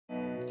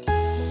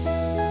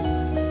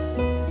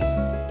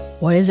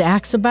What is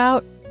Acts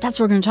about? That's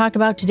what we're going to talk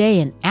about today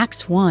in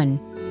Acts 1.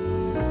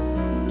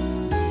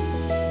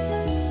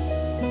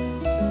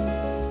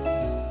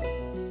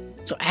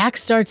 So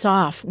Acts starts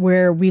off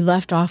where we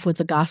left off with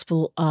the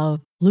Gospel of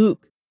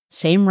Luke.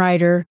 Same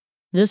writer.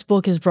 This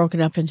book is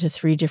broken up into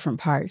 3 different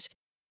parts,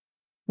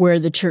 where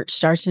the church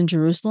starts in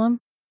Jerusalem,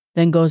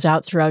 then goes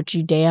out throughout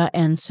Judea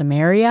and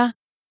Samaria.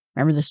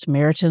 Remember, the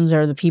Samaritans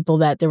are the people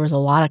that there was a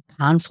lot of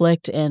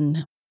conflict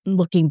and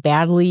looking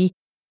badly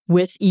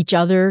with each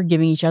other,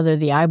 giving each other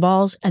the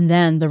eyeballs, and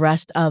then the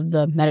rest of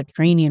the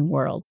Mediterranean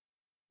world.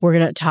 We're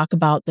going to talk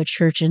about the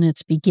church in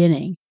its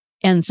beginning.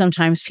 And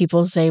sometimes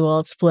people say, well,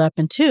 it's split up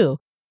in 2.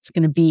 It's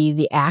going to be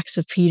the Acts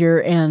of Peter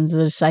and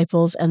the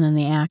disciples, and then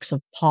the Acts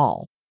of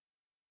Paul.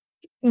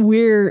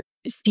 We're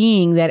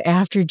seeing that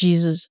after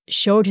Jesus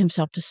showed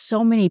himself to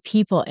so many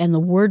people and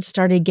the word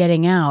started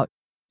getting out,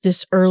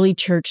 this early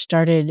church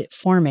started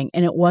forming.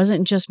 And it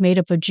wasn't just made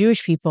up of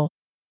Jewish people.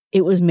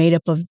 It was made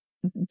up of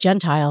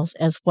Gentiles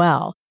as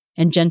well.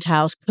 And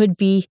Gentiles could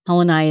be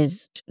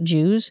Hellenized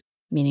Jews,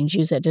 meaning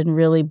Jews that didn't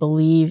really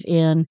believe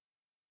in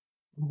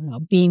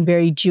being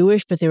very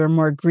Jewish, but they were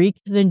more Greek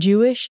than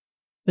Jewish.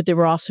 But there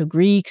were also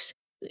Greeks.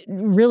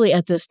 Really,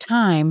 at this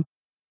time,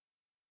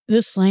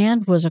 this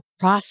land was a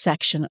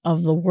cross-section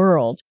of the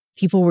world.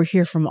 People were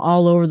here from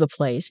all over the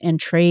place, and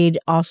trade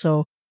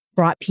also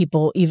brought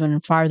people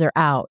even farther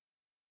out.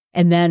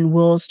 And then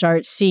we'll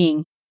start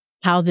seeing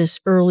how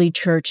this early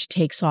church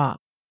takes off.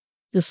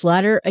 This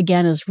letter,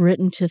 again, is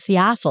written to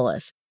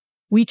Theophilus.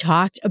 We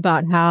talked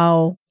about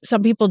how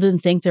some people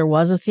didn't think there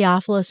was a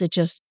Theophilus.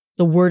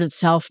 The word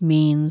itself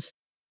means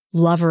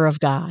lover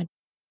of God.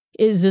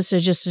 Is this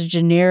just a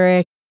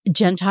generic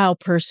Gentile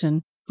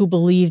person who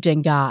believed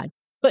in God?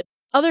 But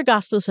other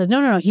gospels said,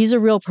 no, he's a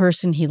real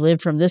person. He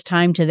lived from this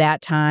time to that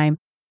time.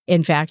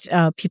 In fact,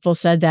 people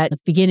said that at the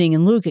beginning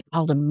in Luke, it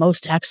called him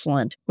most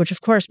excellent, which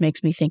of course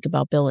makes me think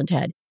about Bill and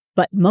Ted.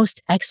 But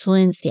most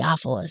excellent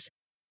Theophilus.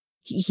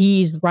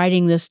 He's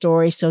writing this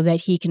story so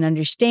that he can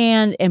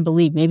understand and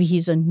believe. Maybe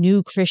he's a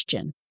new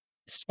Christian.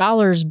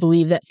 Scholars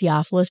believe that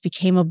Theophilus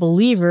became a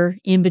believer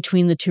in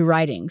between the 2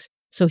 writings.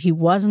 So he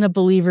wasn't a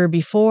believer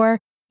before,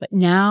 but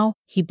now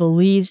he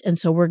believes. And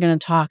so we're going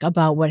to talk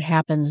about what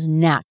happens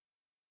next,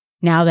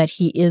 now that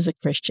he is a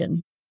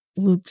Christian.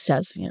 Luke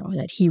says,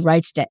 that he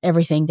writes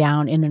everything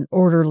down in an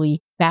orderly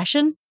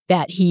fashion,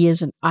 that he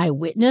is an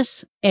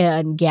eyewitness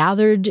and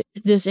gathered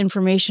this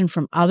information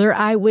from other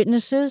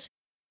eyewitnesses.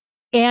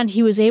 And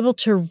he was able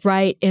to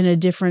write in a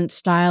different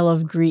style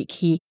of Greek.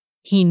 He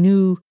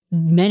knew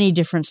many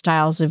different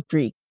styles of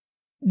Greek.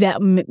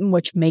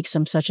 Which makes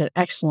him such an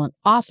excellent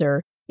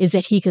author is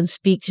that he can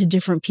speak to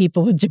different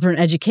people with different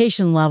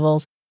education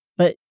levels.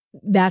 But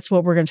that's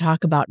what we're going to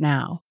talk about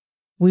now.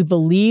 We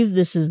believe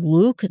this is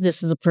Luke.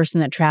 This is the person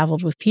that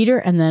traveled with Peter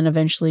and then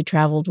eventually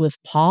traveled with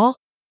Paul.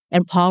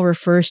 And Paul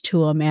refers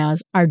to him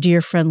as our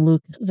dear friend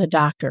Luke, the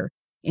doctor,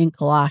 in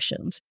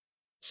Colossians.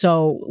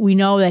 So we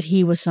know that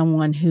he was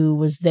someone who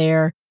was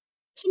there.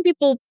 Some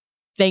people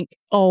think,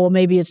 oh, well,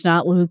 maybe it's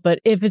not Luke, but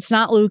if it's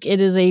not Luke, it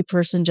is a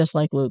person just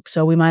like Luke.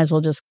 So we might as well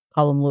just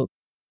call him Luke.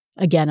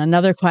 Again,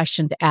 another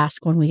question to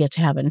ask when we get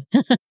to heaven.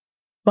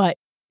 But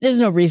there's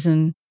no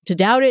reason to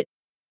doubt it.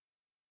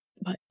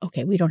 But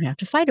okay, we don't have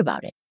to fight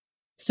about it.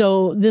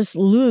 So this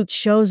Luke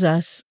shows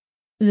us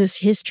this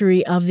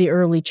history of the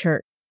early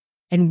church.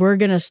 And we're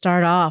going to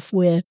start off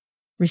with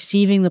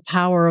receiving the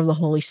power of the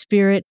Holy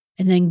Spirit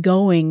and then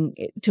going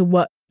to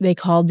what they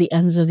called the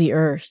ends of the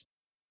earth.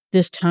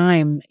 This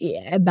time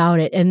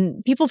about it.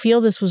 And people feel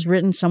this was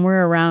written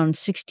somewhere around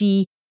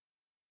 62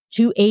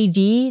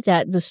 AD,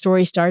 that the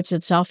story starts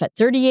itself at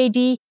 30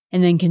 AD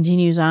and then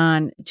continues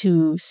on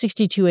to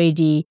 62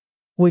 AD,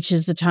 which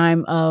is the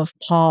time of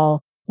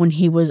Paul when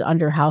he was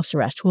under house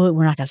arrest. Well,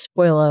 we're not going to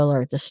spoiler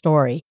alert the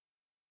story,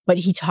 but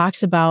he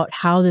talks about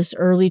how this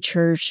early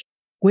church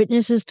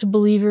witnesses to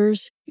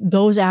believers,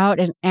 goes out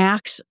and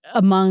acts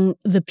among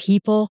the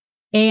people,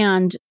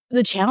 and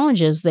the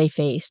challenges they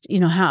faced,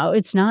 how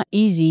it's not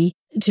easy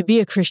to be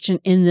a Christian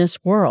in this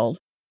world.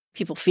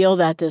 People feel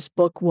that this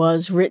book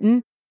was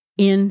written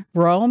in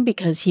Rome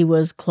because he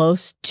was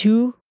close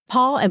to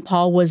Paul and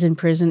Paul was in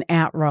prison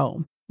at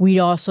Rome. We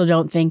also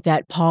don't think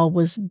that Paul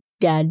was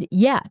dead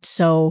yet.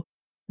 So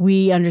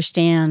we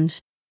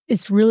understand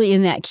it's really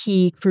in that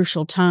key,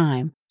 crucial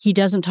time. He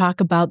doesn't talk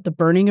about the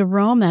burning of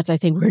Rome. That's, I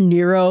think, where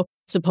Nero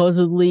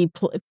supposedly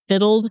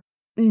fiddled.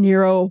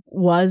 Nero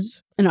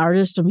was an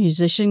artist, a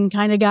musician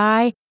kind of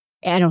guy.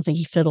 I don't think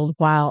he fiddled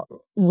while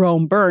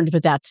Rome burned,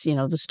 but that's,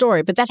 the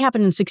story. But that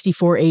happened in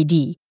 64 AD.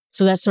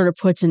 So that sort of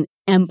puts an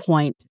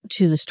endpoint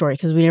to the story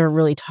because we never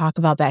really talk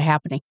about that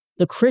happening.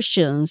 The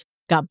Christians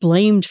got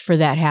blamed for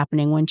that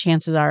happening when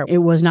chances are it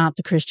was not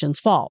the Christians'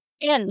 fault.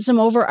 And some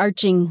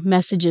overarching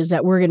messages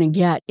that we're going to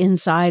get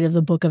inside of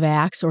the book of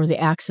Acts or the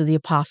Acts of the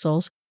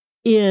Apostles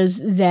is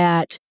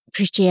that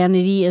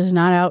Christianity is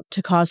not out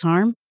to cause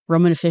harm.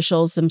 Roman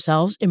officials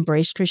themselves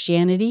embraced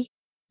Christianity.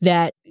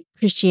 that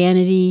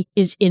Christianity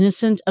is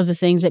innocent of the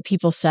things that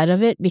people said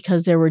of it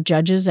because there were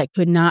judges that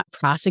could not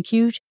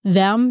prosecute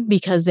them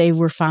because they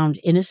were found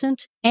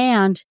innocent,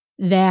 and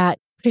that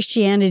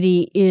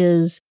Christianity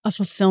is a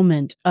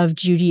fulfillment of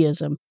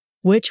Judaism,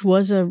 which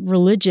was a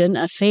religion,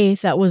 a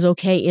faith that was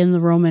okay in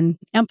the Roman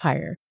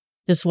Empire.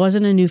 This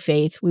wasn't a new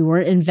faith. We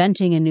weren't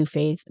inventing a new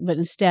faith, but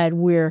instead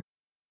we're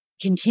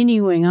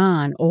continuing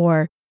on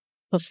or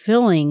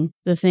fulfilling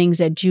the things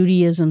that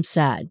Judaism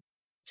said.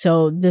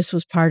 So this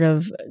was part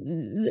of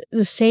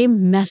the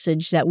same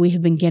message that we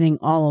have been getting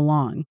all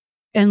along.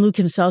 And Luke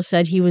himself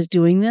said he was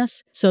doing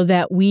this so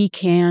that we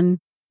can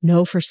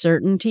know for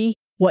certainty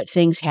what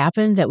things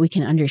happened, that we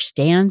can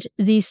understand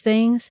these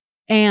things,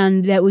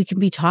 and that we can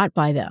be taught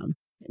by them.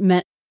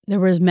 There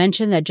was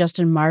mention that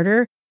Justin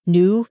Martyr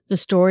knew the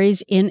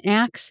stories in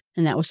Acts,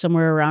 and that was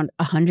somewhere around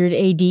 100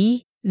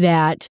 AD,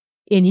 that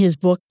in his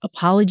book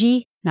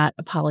Apology, not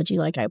apology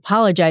like I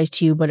apologize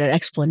to you, but an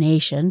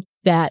explanation,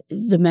 that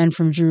the men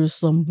from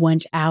Jerusalem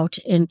went out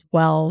in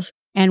 12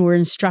 and were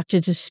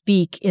instructed to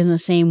speak in the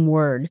same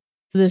word.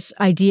 This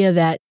idea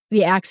that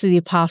the Acts of the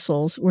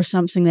Apostles were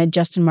something that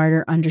Justin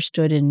Martyr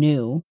understood and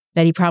knew,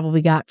 that he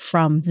probably got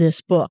from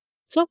this book.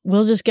 So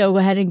we'll just go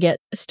ahead and get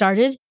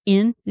started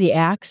in the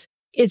Acts.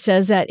 It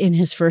says that in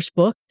his first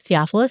book,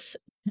 Theophilus,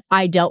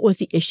 I dealt with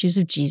the issues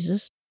of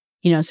Jesus.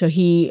 So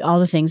all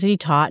the things that he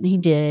taught and he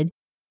did.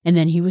 And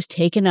then he was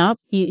taken up.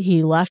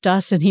 He left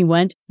us and he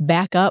went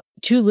back up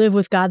to live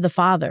with God the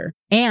Father.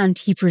 And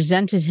he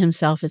presented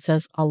himself, it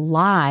says,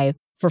 alive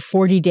for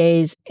 40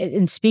 days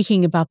in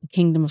speaking about the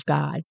kingdom of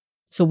God.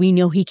 So we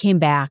know he came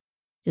back.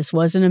 This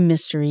wasn't a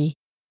mystery.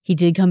 He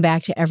did come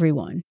back to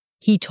everyone.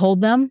 He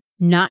told them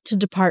not to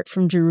depart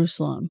from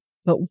Jerusalem,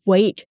 but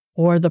wait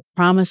for the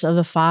promise of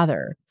the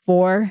Father.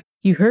 For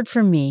you heard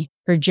from me,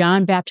 for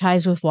John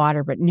baptized with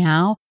water, but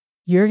now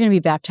you're going to be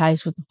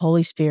baptized with the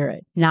Holy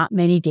Spirit not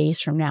many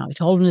days from now. He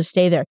told him to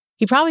stay there.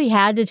 He probably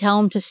had to tell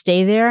him to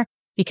stay there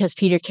because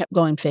Peter kept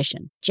going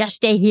fishing. Just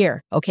stay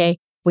here, okay?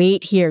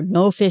 Wait here,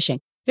 no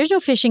fishing. There's no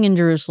fishing in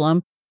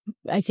Jerusalem.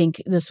 I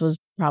think this was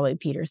probably a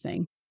Peter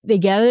thing. They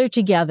gathered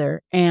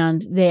together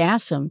and they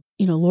asked him,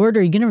 Lord,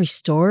 are you going to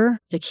restore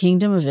the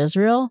kingdom of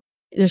Israel?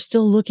 They're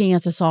still looking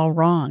at this all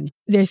wrong.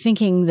 They're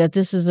thinking that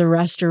this is the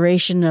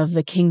restoration of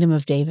the kingdom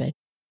of David,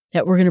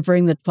 that we're going to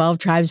bring the 12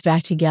 tribes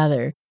back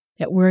together,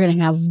 that we're going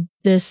to have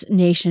this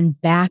nation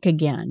back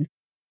again.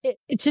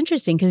 It's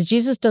interesting because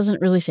Jesus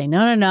doesn't really say,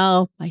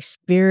 no, my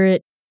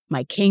spirit,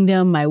 my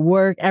kingdom, my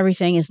work,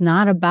 everything is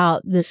not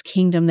about this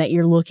kingdom that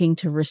you're looking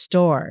to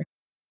restore.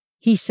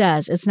 He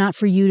says it's not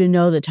for you to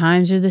know the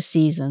times or the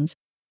seasons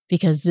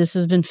because this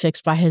has been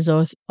fixed by his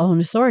own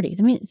authority.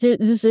 I mean,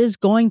 this is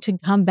going to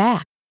come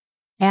back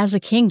as a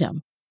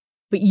kingdom,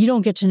 but you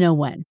don't get to know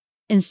when.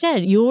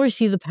 Instead, you will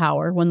receive the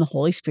power when the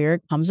Holy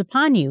Spirit comes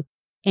upon you,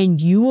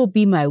 and you will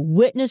be my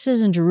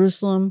witnesses in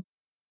Jerusalem,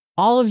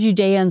 all of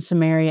Judea and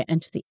Samaria,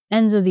 and to the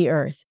ends of the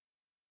earth.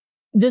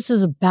 This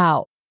is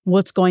about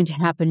what's going to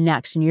happen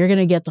next, and you're going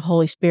to get the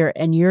Holy Spirit,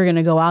 and you're going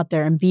to go out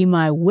there and be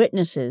my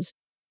witnesses.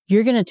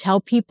 You're going to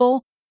tell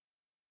people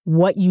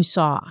what you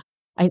saw.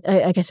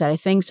 Like I said, I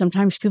think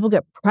sometimes people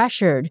get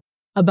pressured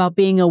about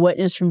being a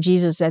witness from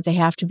Jesus, that they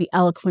have to be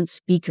eloquent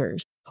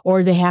speakers,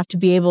 or they have to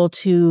be able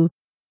to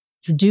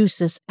produce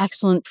this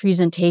excellent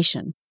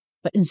presentation.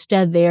 But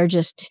instead, they are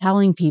just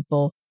telling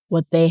people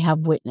what they have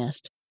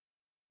witnessed.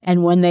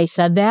 And when they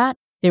said that,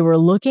 they were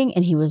looking,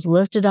 and he was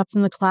lifted up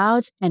from the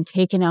clouds and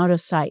taken out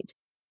of sight.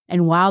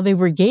 And while they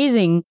were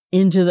gazing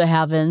into the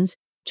heavens,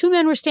 two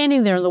men were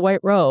standing there in the white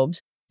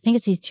robes. I think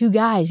it's these two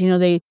guys.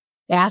 They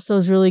asked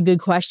those really good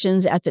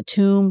questions at the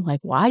tomb, like,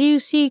 why do you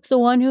seek the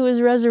one who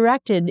is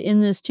resurrected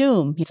in this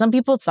tomb? Some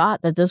people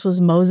thought that this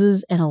was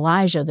Moses and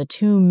Elijah, the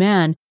two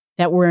men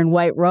that were in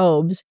white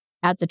robes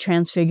at the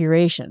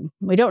transfiguration.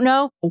 We don't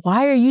know.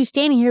 Why are you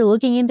standing here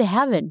looking into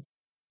heaven?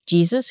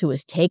 Jesus, who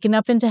was taken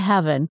up into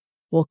heaven,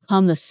 will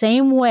come the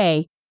same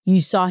way you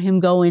saw him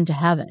go into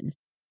heaven.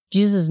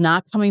 Jesus is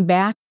not coming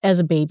back as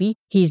a baby.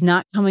 He's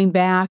not coming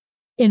back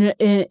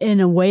in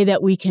a way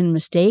that we can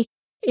mistake.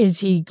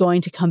 Is he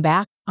going to come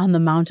back on the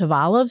Mount of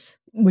Olives,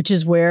 which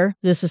is where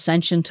this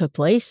ascension took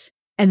place,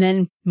 and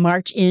then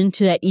march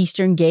into that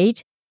eastern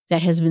gate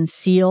that has been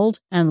sealed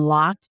and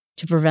locked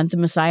to prevent the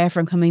Messiah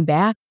from coming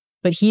back?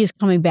 But he is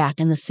coming back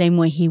in the same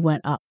way he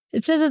went up.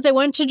 It says that they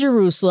went to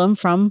Jerusalem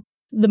from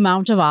the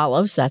Mount of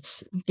Olives.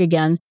 That's,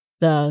 again,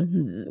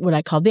 what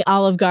I call the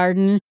Olive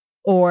Garden,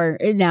 or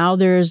now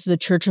there's the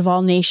Church of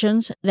All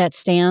Nations that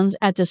stands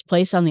at this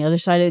place on the other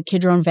side of the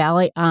Kidron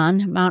Valley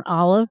on Mount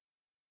Olive.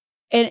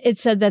 And it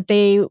said that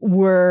they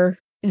were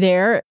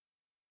there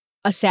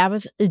a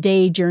Sabbath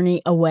day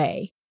journey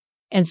away.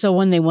 And so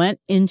when they went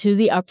into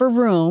the upper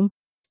room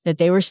that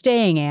they were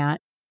staying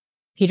at,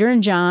 Peter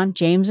and John,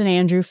 James and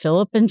Andrew,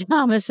 Philip and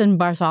Thomas, and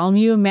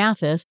Bartholomew and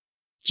Matthias,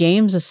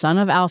 James, the son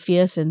of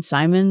Alphaeus, and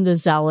Simon the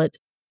Zealot,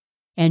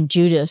 and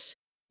Judas,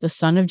 the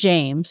son of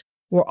James,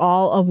 were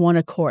all of one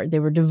accord. They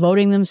were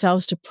devoting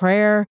themselves to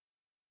prayer.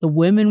 The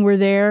women were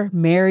there,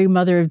 Mary,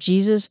 mother of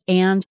Jesus,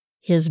 and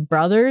his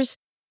brothers,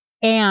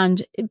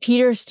 And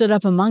Peter stood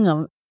up among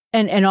them,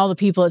 and all the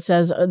people, it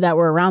says, that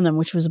were around them,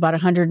 which was about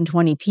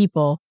 120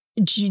 people.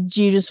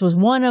 Judas was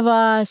one of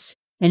us,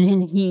 and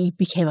then he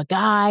became a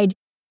guide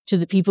to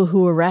the people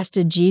who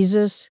arrested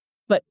Jesus.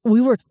 But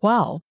we were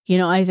 12.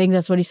 I think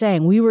that's what he's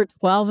saying. We were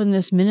 12 in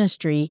this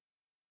ministry.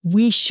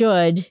 We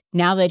should,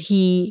 now that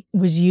he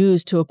was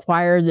used to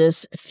acquire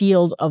this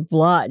field of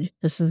blood,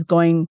 this is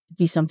going to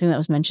be something that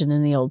was mentioned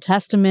in the Old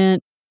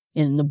Testament,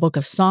 in the book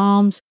of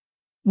Psalms,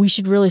 we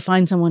should really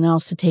find someone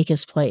else to take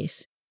his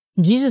place.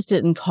 Jesus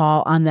didn't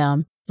call on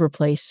them to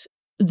replace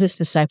this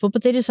disciple,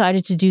 but they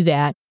decided to do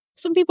that.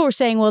 Some people were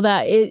saying, well,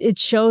 that it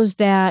shows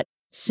that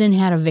sin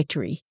had a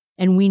victory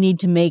and we need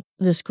to make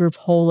this group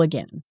whole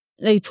again.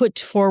 They put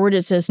forward,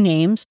 it says,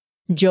 names: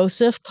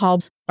 Joseph,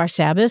 called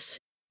Barsabbas,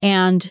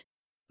 and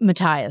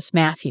Matthias,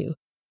 Matthew.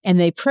 And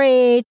they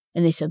prayed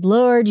and they said,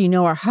 Lord, you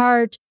know our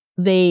heart.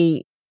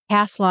 They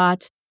cast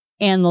lots,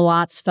 and the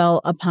lots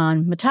fell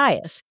upon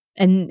Matthias.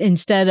 And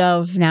instead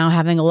of now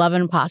having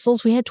 11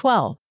 apostles, we had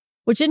 12.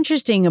 What's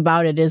interesting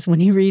about it is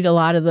when you read a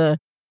lot of the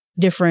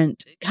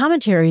different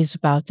commentaries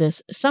about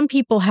this, some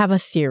people have a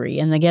theory.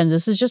 And again,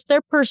 this is just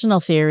their personal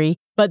theory,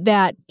 but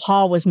that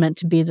Paul was meant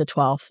to be the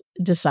 12th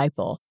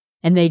disciple.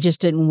 And they just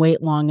didn't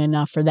wait long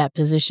enough for that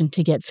position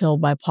to get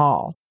filled by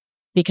Paul.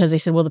 Because they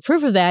said, well, the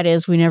proof of that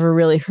is we never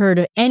really heard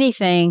of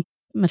anything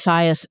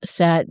Matthias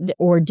said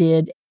or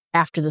did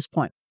after this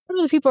point.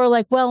 Other people are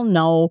like, well,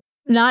 no,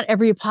 not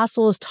every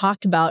apostle is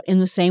talked about in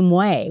the same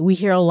way. We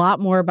hear a lot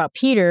more about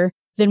Peter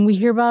than we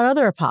hear about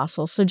other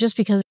apostles. So just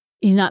because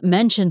he's not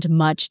mentioned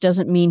much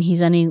doesn't mean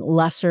he's any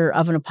lesser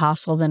of an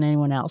apostle than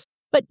anyone else.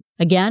 But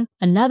again,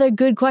 another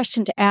good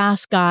question to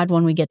ask God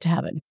when we get to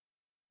heaven.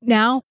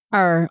 Now,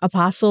 our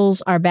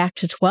apostles are back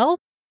to 12,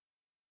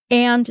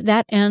 and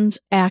that ends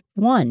Act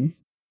 1.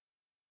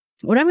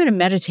 What I'm going to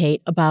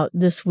meditate about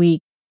this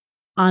week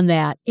on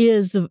that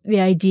is the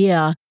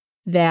idea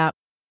that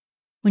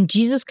when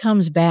Jesus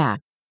comes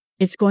back,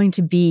 it's going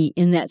to be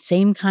in that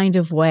same kind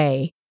of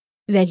way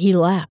that he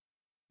left.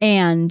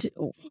 And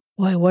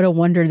boy, what a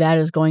wonder that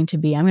is going to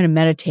be. I'm going to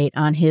meditate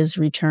on his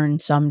return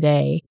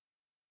someday.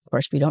 Of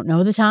course, we don't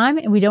know the time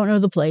and we don't know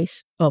the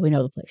place. Well, we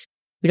know the place.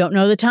 We don't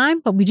know the time,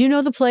 but we do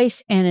know the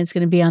place, and it's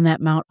going to be on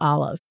that Mount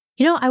Olive.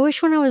 I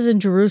wish when I was in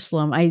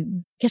Jerusalem, I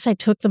guess I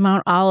took the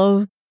Mount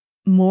Olive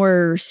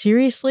more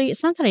seriously.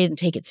 It's not that I didn't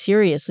take it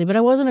seriously, but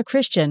I wasn't a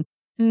Christian.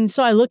 And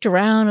so I looked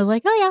around, I was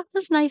like, oh yeah,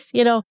 that's nice,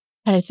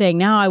 kind of thing.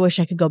 Now I wish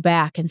I could go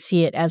back and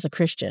see it as a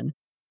Christian.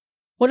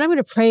 What I'm going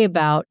to pray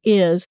about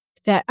is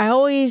that I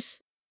always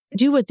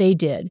do what they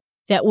did,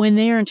 that when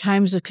they're in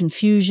times of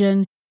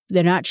confusion,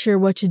 they're not sure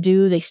what to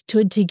do, they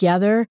stood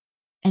together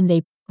and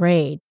they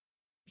prayed.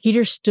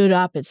 Peter stood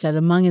up, it said,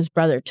 among his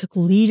brother, took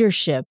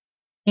leadership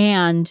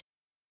and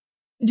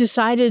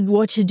decided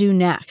what to do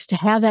next, to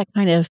have that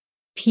kind of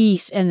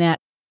peace and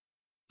that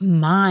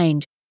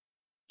mind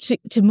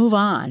to move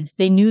on.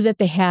 They knew that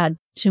they had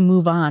to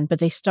move on, but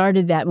they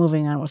started that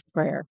moving on with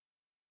prayer.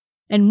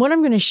 And what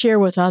I'm going to share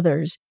with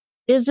others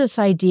is this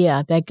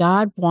idea that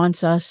God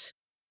wants us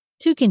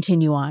to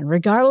continue on,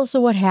 regardless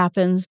of what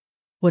happens,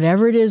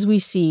 whatever it is we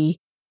see,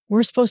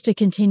 we're supposed to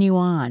continue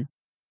on,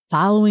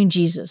 following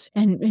Jesus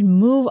and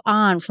move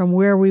on from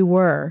where we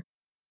were,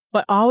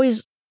 but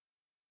always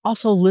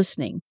also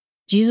listening.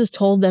 Jesus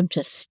told them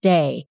to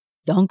stay.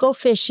 Don't go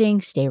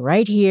fishing, stay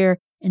right here.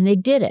 And they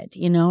did it,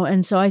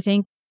 And so I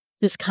think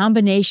this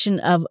combination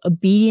of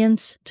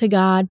obedience to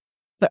God,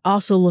 but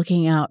also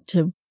looking out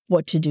to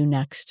what to do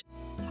next.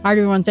 All right,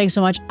 everyone, thanks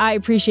so much. I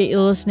appreciate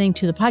you listening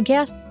to the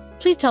podcast.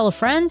 Please tell a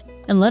friend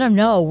and let them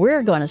know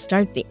we're going to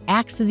start the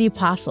Acts of the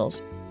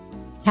Apostles.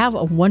 Have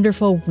a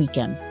wonderful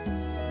weekend.